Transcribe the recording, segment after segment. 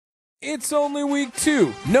It's only week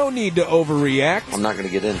 2. No need to overreact. I'm not going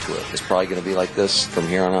to get into it. It's probably going to be like this from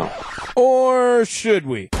here on out. Or should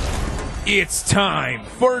we? It's time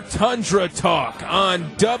for Tundra Talk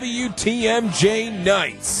on WTMJ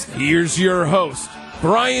Nights. Here's your host,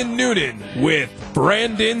 Brian Newton, with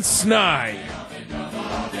Brandon Sneide.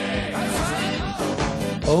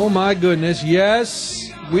 Oh my goodness, yes,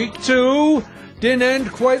 week 2 didn't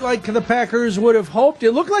end quite like the Packers would have hoped.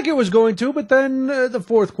 It looked like it was going to, but then the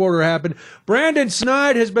fourth quarter happened. Brandon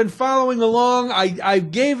Sneide has been following along. I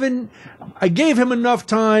gave him enough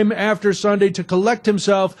time after Sunday to collect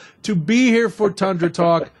himself to be here for Tundra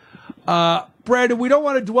Talk. Brandon, we don't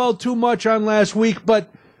want to dwell too much on last week, but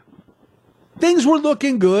things were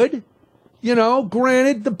looking good. You know,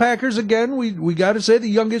 granted, the Packers, again, we got to say the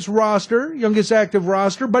youngest active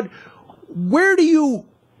roster, but where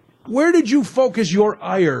did you focus your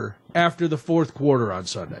ire after the fourth quarter on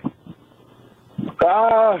Sunday?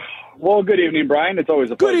 Well, good evening, Brian. It's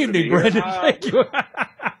always a pleasure. Good evening, Brandon. Thank you.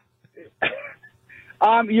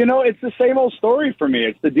 It's the same old story for me.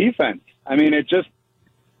 It's the defense. I mean,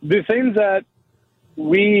 the things that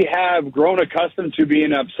we have grown accustomed to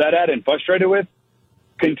being upset at and frustrated with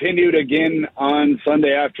continued again on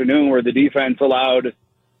Sunday afternoon, where the defense allowed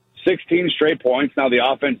 16 straight points. Now, the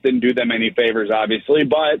offense didn't do them any favors, obviously,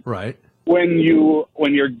 but right. when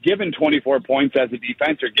you're given 24 points as a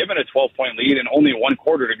defense, you're given a 12-point lead and only one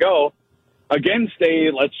quarter to go against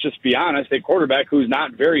let's just be honest, a quarterback who's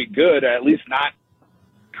not very good, at least not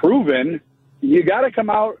proven. You got to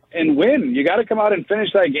come out and win. You got to come out and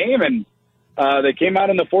finish that game. And they came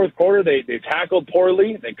out in the fourth quarter. They tackled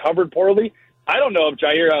poorly. They covered poorly. I don't know if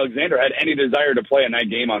Jair Alexander had any desire to play in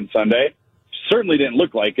that game on Sunday. Certainly didn't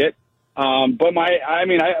look like it. But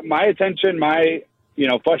my attention, my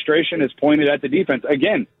frustration is pointed at the defense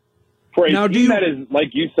again. For a team that is,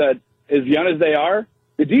 like you said, as young as they are,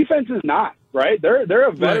 the defense is not, right. They're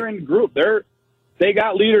a veteran group. They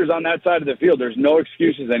got leaders on that side of the field. There's no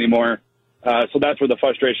excuses anymore. So that's where the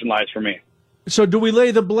frustration lies for me. So do we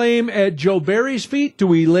lay the blame at Joe Barry's feet? Do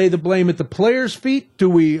we lay the blame at the players' feet? Do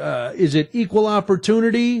we? Is it equal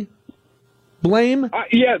opportunity blame?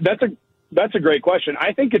 Yeah, that's a great question.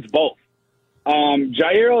 I think it's both.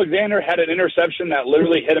 Jair Alexander had an interception that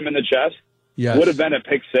literally hit him in the chest. Yes. Would have been a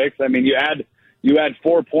pick six. I mean, you add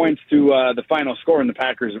 4 points to the final score, and the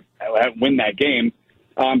Packers win that game.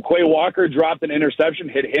 Quay Walker dropped an interception,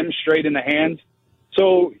 hit him straight in the hands.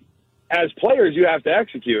 So as players, you have to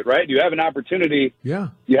execute, right? You have an opportunity. Yeah.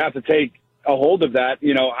 You have to take a hold of that.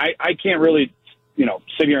 I can't really,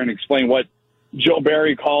 sit here and explain what Joe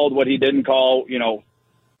Barry called, what he didn't call.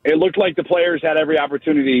 It looked like the players had every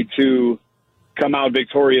opportunity to come out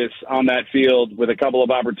victorious on that field with a couple of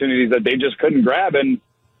opportunities that they just couldn't grab. And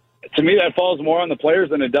to me, that falls more on the players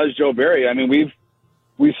than it does Joe Barry. I mean,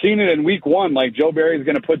 we've seen it in week 1. Like, Joe Barry's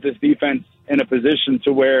going to put this defense in a position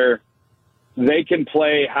to where they can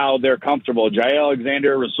play how they're comfortable. Jair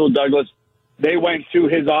Alexander, Rasul Douglas, they went to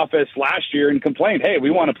his office last year and complained, hey, we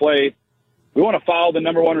want to follow the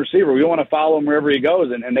number one receiver. We want to follow him wherever he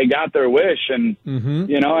goes. And they got their wish. And,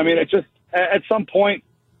 it's just at some point,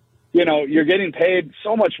 you're getting paid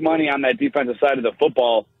so much money on that defensive side of the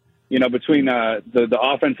football, between the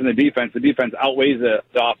offense and the defense. The defense outweighs the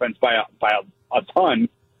offense by a ton.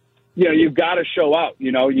 You've got to show out.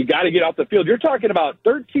 You got to get off the field. You're talking about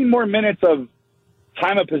 13 more minutes of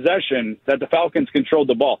time of possession that the Falcons controlled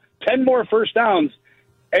the ball, 10 more first downs,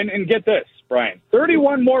 and get this, Brian,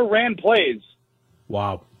 31 more ran plays.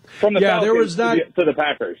 Wow. From the Falcons to the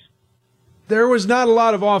Packers. There was not a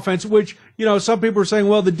lot of offense, which, some people are saying,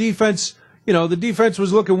 well, the defense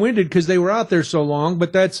was looking winded because they were out there so long,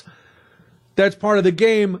 but that's part of the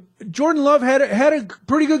game. Jordan Love had a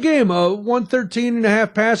pretty good game,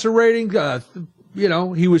 113.5 passer rating.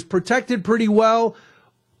 He was protected pretty well.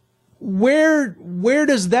 Where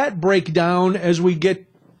does that break down as we get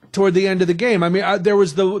toward the end of the game? I mean, there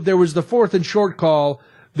was the fourth and short call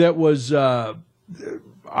that was I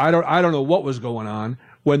don't know what was going on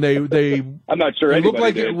when they I'm not sure. It looked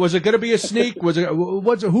like was it going to be a sneak?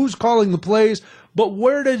 Who's calling the plays? But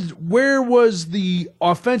where was the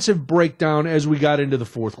offensive breakdown as we got into the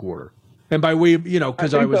fourth quarter? And by we,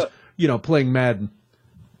 because I was playing Madden.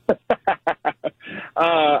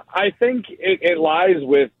 I think it lies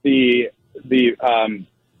with the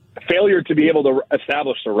failure to be able to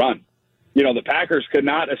establish the run. The Packers could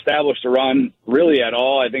not establish the run really at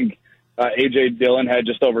all. I think A.J. Dillon had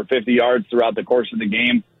just over 50 yards throughout the course of the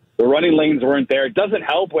game. The running lanes weren't there. It doesn't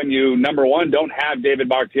help when you, number one, don't have David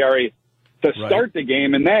Bakhtiari to start the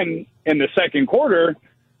game. And then in the second quarter,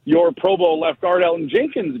 your Pro Bowl left guard Elton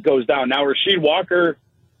Jenkins goes down. Now Rasheed Walker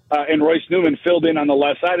and Royce Newman filled in on the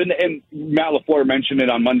left side. And Matt LaFleur mentioned it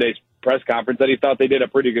on Monday's press conference that he thought they did a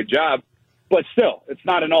pretty good job. But still, it's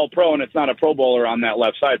not an all-pro and it's not a Pro Bowler on that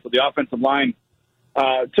left side. So the offensive line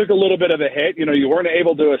took a little bit of a hit. You know, you weren't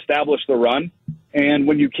able to establish the run. And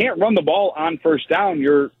when you can't run the ball on first down,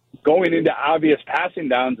 you're going into obvious passing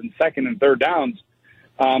downs and second and third downs,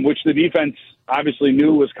 which the defense obviously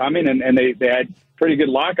knew was coming. And they had pretty good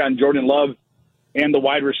lock on Jordan Love and the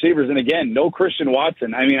wide receivers. And again, no Christian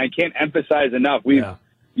Watson. I mean, I can't emphasize enough.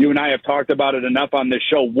 You and I have talked about it enough on this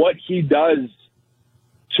show, what he does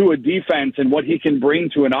to a defense and what he can bring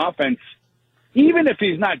to an offense, even if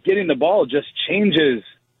he's not getting the ball, just changes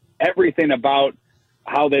everything about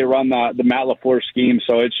how they run the Matt LaFleur scheme.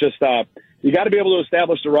 So it's just you got to be able to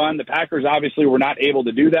establish the run. The Packers obviously were not able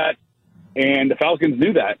to do that, and the Falcons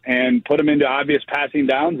knew that and put them into obvious passing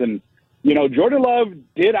downs. And, you know, Jordan Love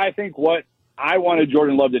did, I think, what I wanted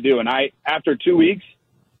Jordan Love to do. And after 2 weeks,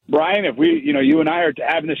 Brian, if you and I are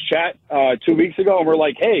having this chat 2 weeks ago and we're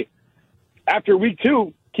like, hey, after week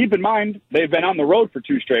 2, keep in mind, they've been on the road for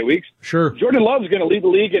 2 straight weeks. Sure. Jordan Love's going to lead the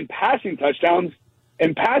league in passing touchdowns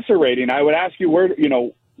and passer rating. I would ask you where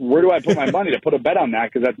do I put my money to put a bet on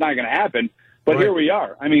that, because that's not going to happen. But Here we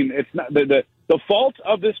are. I mean, it's not the fault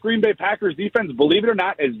of this Green Bay Packers defense, believe it or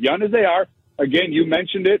not, as young as they are, again, you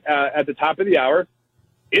mentioned it at the top of the hour,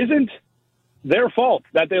 isn't their fault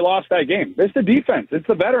that they lost that game. It's the defense. It's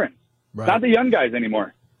the veterans. Right. Not the young guys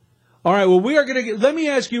anymore. All right, well, we are going to let me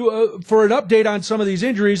ask you for an update on some of these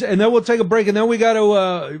injuries, and then we'll take a break, and then we got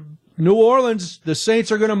to New Orleans. The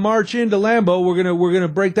Saints are going to march into Lambeau. We're going to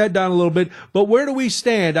break that down a little bit. But where do we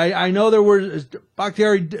stand? I know there were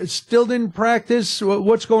Bakhtiari still didn't practice.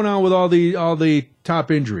 What's going on with all the top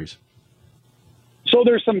injuries? So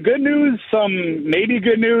there's some good news, some maybe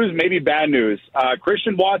good news, maybe bad news.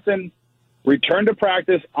 Christian Watson returned to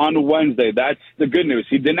practice on Wednesday. That's the good news.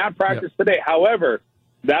 He did not practice today. However,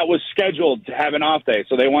 that was scheduled to have an off day.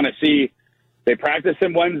 So they want to see, they practiced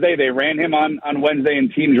him Wednesday. They ran him on Wednesday in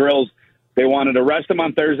team drills. They wanted to rest him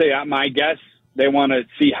on Thursday. At my guess, they want to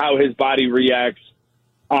see how his body reacts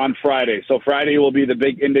on Friday. So Friday will be the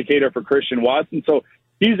big indicator for Christian Watson. So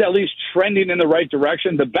he's at least trending in the right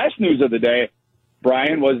direction. The best news of the day,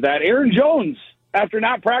 Brian, was that Aaron Jones, after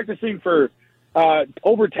not practicing for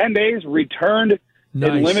over 10 days, returned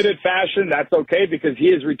in limited fashion. That's okay, because he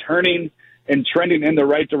is returning and trending in the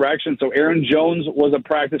right direction. So Aaron Jones was a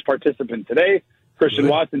practice participant today. Christian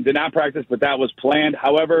Watson did not practice, but that was planned.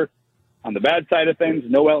 However, on the bad side of things,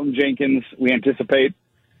 no Elton Jenkins. We anticipate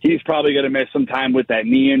he's probably going to miss some time with that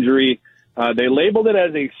knee injury. They labeled it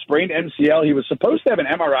as a sprained MCL. He was supposed to have an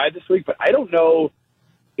MRI this week, but I don't know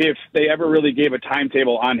if they ever really gave a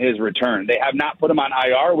timetable on his return. They have not put him on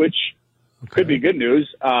IR, which could be good news.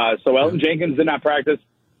 So Elton Jenkins did not practice,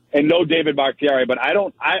 and no David Bakhtiari. But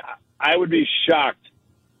I would be shocked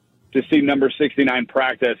to see number 69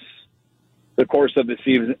 practice the course of the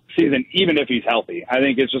season, even if he's healthy. I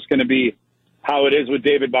think it's just going to be how it is with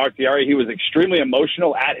David Bakhtiari. He was extremely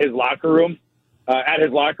emotional in the locker room,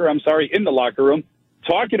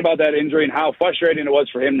 talking about that injury and how frustrating it was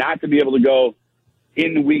for him not to be able to go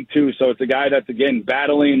in week 2. So it's a guy that's, again,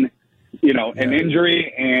 battling, an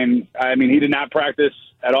injury. And, I mean, he did not practice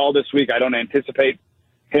at all this week. I don't anticipate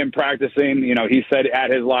him practicing. He said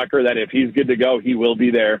at his locker that if he's good to go, he will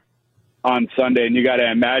be there on Sunday. And you got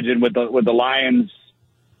to imagine with the Lions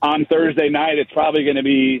on Thursday night, it's probably going to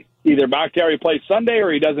be either Bakhtiari plays Sunday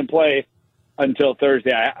or he doesn't play until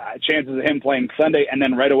Thursday. Chances of him playing Sunday and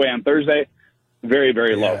then right away on Thursday, very,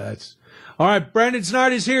 very low. All right, Brandon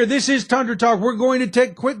Sneide is here. This is Tundra Talk. We're going to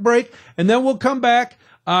take a quick break, and then we'll come back.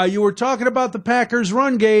 You were talking about the Packers'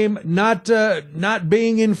 run game not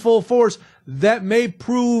being in full force. That may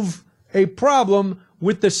prove a problem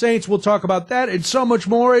with the Saints. We'll talk about that and so much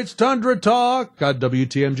more. It's Tundra Talk on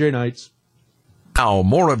WTMJ Nights. Now,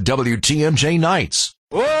 more of WTMJ Nights.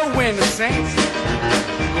 Oh, when the Saints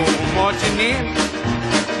go marching in.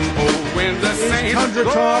 Oh, when the Saints Tundra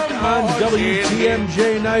Talk on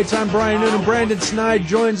WTMJ Nights. I'm Brian Noonan. Brandon Sneide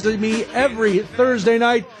joins me every Thursday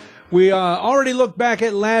night. We already looked back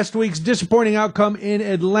at last week's disappointing outcome in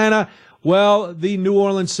Atlanta. Well, the New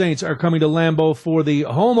Orleans Saints are coming to Lambeau for the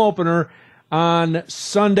home opener on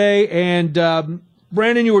Sunday. And,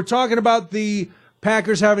 Brandon, you were talking about the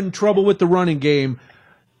Packers having trouble with the running game.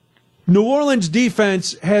 New Orleans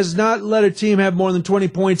defense has not let a team have more than 20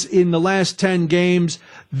 points in the last 10 games.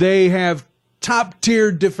 They have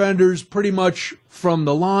top-tier defenders pretty much from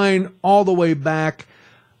the line all the way back.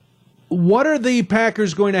 What are the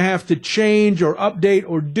Packers going to have to change or update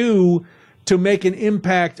or do to make an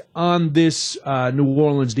impact on this New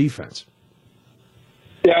Orleans defense?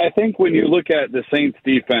 Yeah, I think when you look at the Saints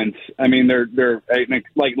defense, I mean, they're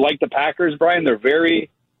like the Packers, Brian, they're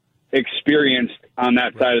very experienced on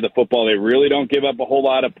that side of the football. They really don't give up a whole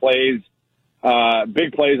lot of plays,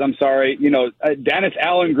 big plays, I'm sorry. You know, Dennis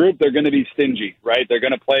Allen group, they're going to be stingy, right? They're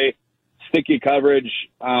going to play sticky coverage.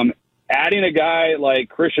 Adding a guy like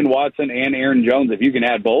Christian Watson and Aaron Jones, if you can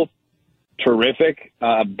add both, terrific.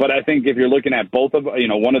 But I think if you're looking at both of,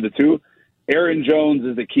 one of the two, Aaron Jones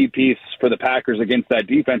is the key piece for the Packers against that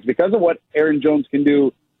defense because of what Aaron Jones can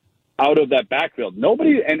do out of that backfield.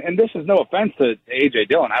 Nobody, and this is no offense to A.J.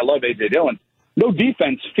 Dillon. I love A.J. Dillon. No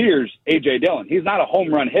defense fears A.J. Dillon. He's not a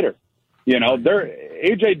home run hitter.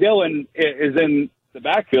 A.J. Dillon is in the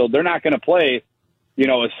backfield. They're not going to play, a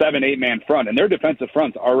 7-8 man front, and their defensive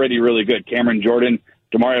front's already really good. Cameron Jordan,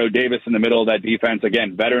 Demario Davis in the middle of that defense.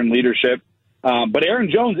 Again, veteran leadership. But Aaron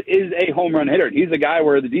Jones is a home run hitter. He's a guy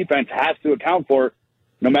where the defense has to account for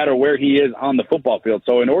no matter where he is on the football field.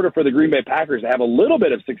 So in order for the Green Bay Packers to have a little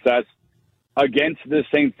bit of success against this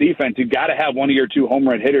Saints defense, you've got to have one of your two home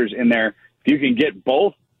run hitters in there. If you can get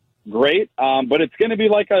both, great. But it's going to be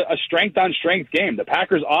like a strength-on-strength game. The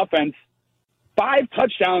Packers offense, 5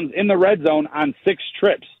 touchdowns in the red zone on 6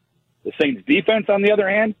 trips. The Saints defense, on the other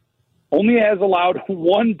hand, only has allowed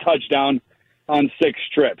 1 touchdown on 6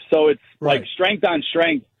 trips. So it's like strength on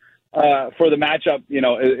strength for the matchup,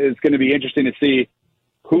 is going to be interesting to see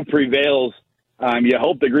who prevails. You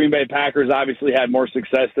hope the Green Bay Packers obviously had more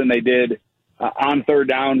success than they did on third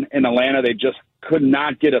down in Atlanta. They just could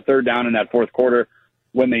not get a third down in that fourth quarter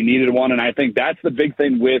when they needed one. And I think that's the big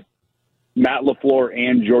thing with Matt LaFleur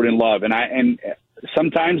and Jordan Love. And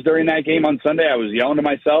sometimes during that game on Sunday, I was yelling to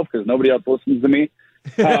myself because nobody else listens to me,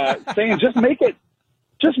 saying, just make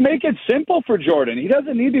it simple for Jordan. He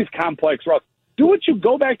doesn't need these complex routes.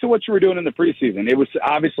 Go back to what you were doing in the preseason. It was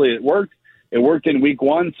obviously it worked. It worked in week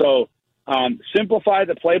 1. So simplify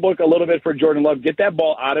the playbook a little bit for Jordan Love. Get that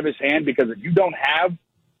ball out of his hand, because if you don't have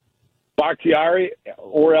Bakhtiari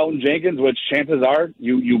or Elton Jenkins, which chances are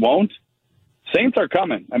you won't, Saints are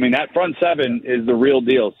coming. I mean, that front 7 is the real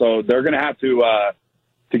deal. So they're going to have to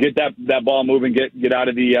get that ball moving, get out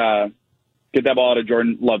of get that ball out of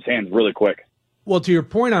Jordan Love's hands really quick. Well, to your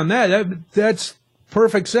point on that's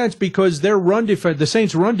perfect sense, because their run defense, the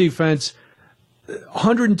Saints' run defense,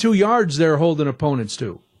 102 yards they're holding opponents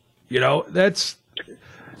to. That's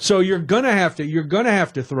so you're gonna have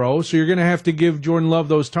to throw. So you're gonna have to give Jordan Love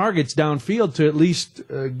those targets downfield to at least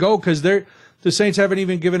go, because the Saints haven't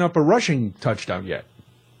even given up a rushing touchdown yet.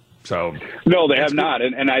 So no, they have not,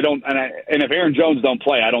 and if Aaron Jones don't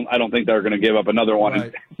play, I don't think they're going to give up another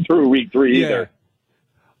one through week 3 either.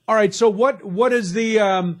 All right, so what is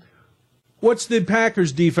what's the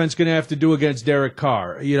Packers defense going to have to do against Derek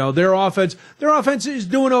Carr? Their offense is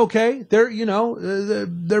doing okay.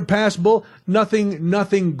 They're passable,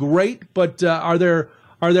 nothing great, but are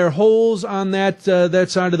there holes on that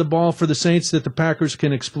side of the ball for the Saints that the Packers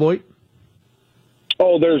can exploit?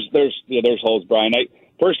 Oh, there's holes, Brian.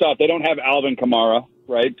 First off, they don't have Alvin Kamara,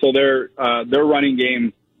 right? So their running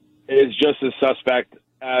game is just as suspect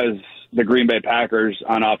as the Green Bay Packers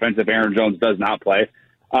on offense if Aaron Jones does not play.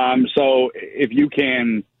 So if you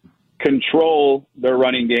can control their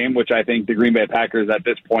running game, which I think the Green Bay Packers at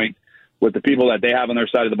this point, with the people that they have on their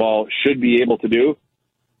side of the ball, should be able to do,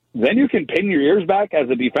 then you can pin your ears back as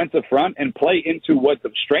a defensive front and play into what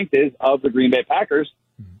the strength is of the Green Bay Packers,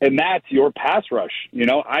 and that's your pass rush.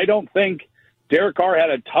 I don't think Derek Carr had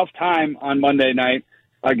a tough time on Monday night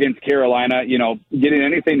against Carolina, getting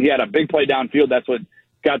anything. He had a big play downfield. That's what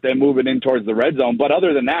got them moving in towards the red zone. But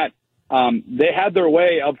other than that, they had their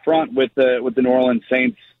way up front with the New Orleans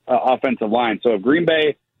Saints offensive line. So if Green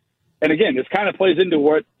Bay, and again, this kind of plays into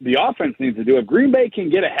what the offense needs to do. If Green Bay can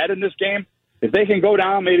get ahead in this game, if they can go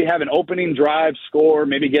down, maybe have an opening drive, score,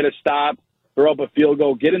 maybe get a stop, throw up a field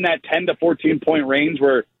goal, get in that 10 to 14-point range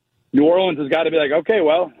where New Orleans has got to be like, okay,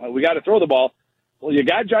 well, we got to throw the ball. Well, you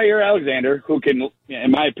got Jair Alexander, who can,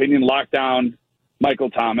 in my opinion, lock down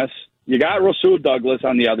Michael Thomas. You got Rasul Douglas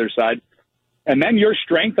on the other side. And then your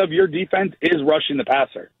strength of your defense is rushing the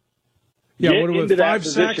passer. Yeah, what are we, 5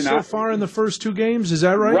 sacks so far in the first 2 games? Is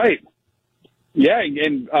that right? Right. Yeah,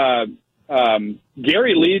 and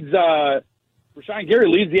Gary leads Rashawn Gary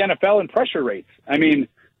leads the NFL in pressure rates. I mean,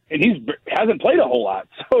 and hasn't played a whole lot,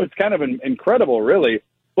 so it's kind of incredible, really.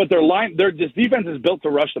 But this defense is built to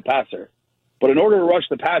rush the passer. But in order to rush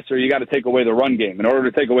the passer, you got to take away the run game. In order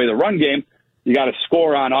to take away the run game, you got to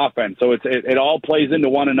score on offense. So it all plays into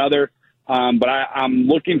one another. But I'm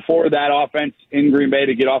looking for that offense in Green Bay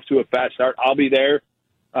to get off to a fast start. I'll be there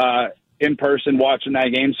in person watching that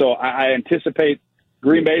game. So I anticipate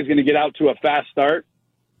Green Bay is going to get out to a fast start,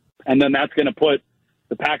 and then that's going to put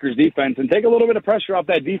the Packers defense and take a little bit of pressure off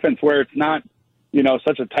that defense where it's not,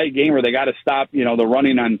 such a tight game where they got to stop, the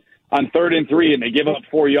running on 3rd and 3 and they give up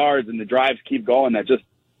 4 yards and the drives keep going. That just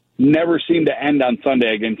never seemed to end on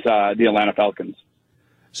Sunday against the Atlanta Falcons.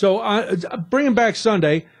 So bringing back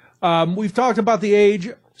Sunday, we've talked about the age.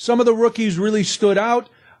 Some of the rookies really stood out.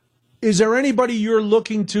 Is there anybody you're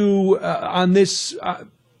looking to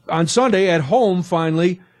on Sunday at home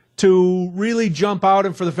finally to really jump out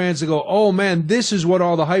and for the fans to go, oh, man, this is what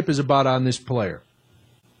all the hype is about on this player?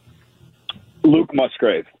 Luke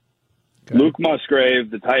Musgrave. Okay. Luke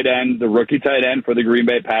Musgrave, the tight end, the rookie tight end for the Green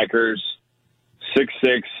Bay Packers,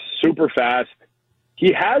 6'6", super fast.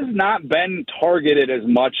 He has not been targeted as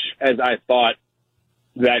much as I thought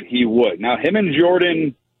that he would. Now, him and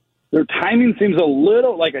Jordan, their timing seems a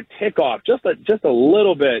little like a tick off, just a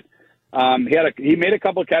little bit. He made a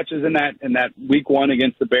couple catches in that week 1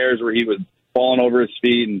 against the Bears where he was falling over his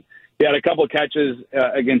feet, and he had a couple catches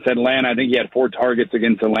against Atlanta. I think he had 4 targets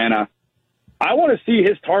against Atlanta. I want to see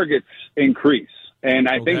his targets increase, and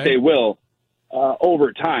I think they will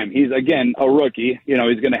over time. He's, again, a rookie. He's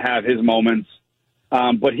going to have his moments.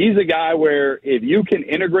 But he's a guy where if you can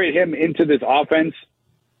integrate him into this offense,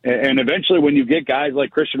 and eventually when you get guys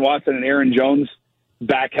like Christian Watson and Aaron Jones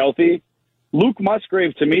back healthy, Luke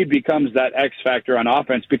Musgrave, to me, becomes that X factor on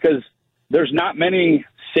offense because there's not many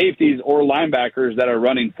safeties or linebackers that are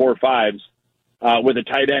running 4.5s with a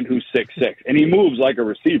tight end who's 6'6", and he moves like a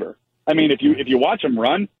receiver. I mean, if you watch him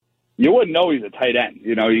run, you wouldn't know he's a tight end.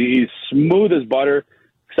 He's smooth as butter,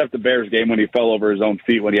 except the Bears game when he fell over his own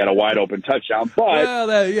feet when he had a wide open touchdown. But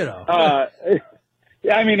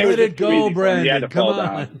I mean, it was let it go, Brandon. He had to Come fall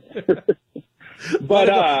on. down. But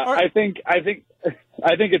I think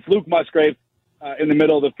it's Luke Musgrave in the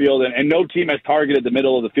middle of the field, and no team has targeted the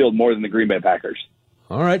middle of the field more than the Green Bay Packers.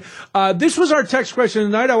 All right. This was our text question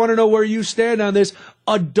tonight. I want to know where you stand on this.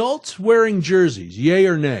 Adults wearing jerseys, yay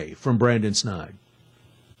or nay, from Brandon Sneide?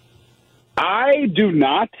 I do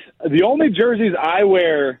not. The only jerseys I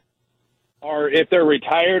wear are if they're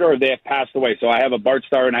retired or they have passed away. So I have a Bart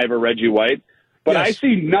Starr and I have a Reggie White. But yes. I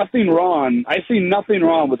see nothing wrong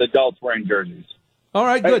with adults wearing jerseys. All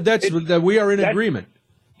right, good. We are in agreement.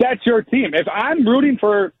 That's your team. If I'm rooting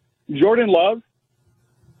for Jordan Love,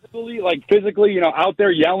 physically, out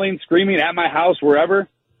there yelling, screaming at my house, wherever,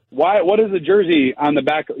 what is the jersey on the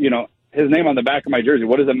back, his name on the back of my jersey?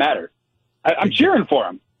 What does it matter? I'm cheering for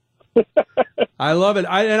him. I love it.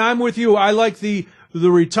 And I'm with you. I like the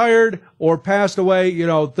retired or passed away,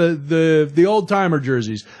 the old-timer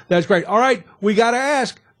jerseys. That's great. All right, we got to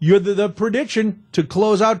ask, you're the prediction to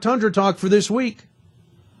close out Tundra Talk for this week.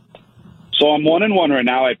 So I'm 1-1 right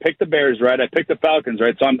now. I picked the Bears right. I picked the Falcons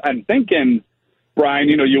right. So I'm thinking, Brian,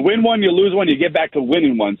 you win one, you lose one, you get back to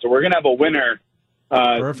winning one. So we're going to have a winner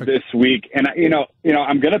this week. And,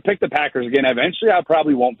 I'm going to pick the Packers again. Eventually, I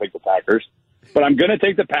probably won't pick the Packers, but I'm going to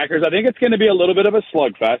take the Packers. I think it's going to be a little bit of a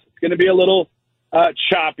slugfest. It's going to be a little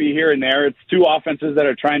choppy here and there. It's two offenses that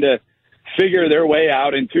are trying to figure their way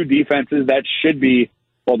out and two defenses that should be,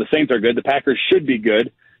 well, the Saints are good. The Packers should be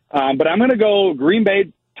good. But I'm going to go Green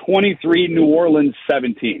Bay 23, New Orleans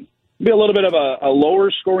 17. It'll be a little bit of a lower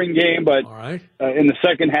scoring game, but in the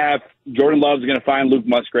second half, Jordan Love's going to find Luke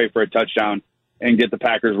Musgrave for a touchdown and get the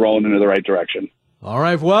Packers rolling into the right direction. All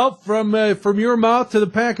right. Well, from your mouth to the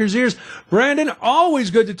Packers' ears, Brandon, always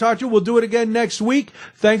good to talk to you. We'll do it again next week.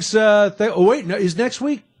 Thanks. Is next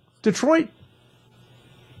week Detroit?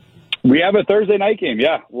 We have a Thursday night game.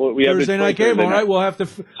 Yeah, we have Thursday night game. All right, we'll have to.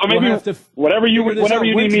 Whatever you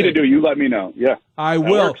need me to do, you let me know. Yeah, I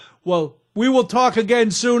will. Works. Well, we will talk again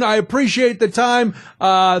soon. I appreciate the time.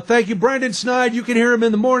 Thank you, Brandon Sneide. You can hear him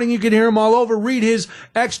in the morning. You can hear him all over. Read his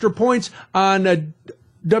extra points on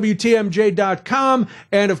WTMJ.com,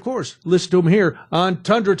 and of course, listen to him here on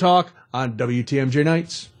Tundra Talk on WTMJ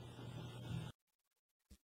Nights.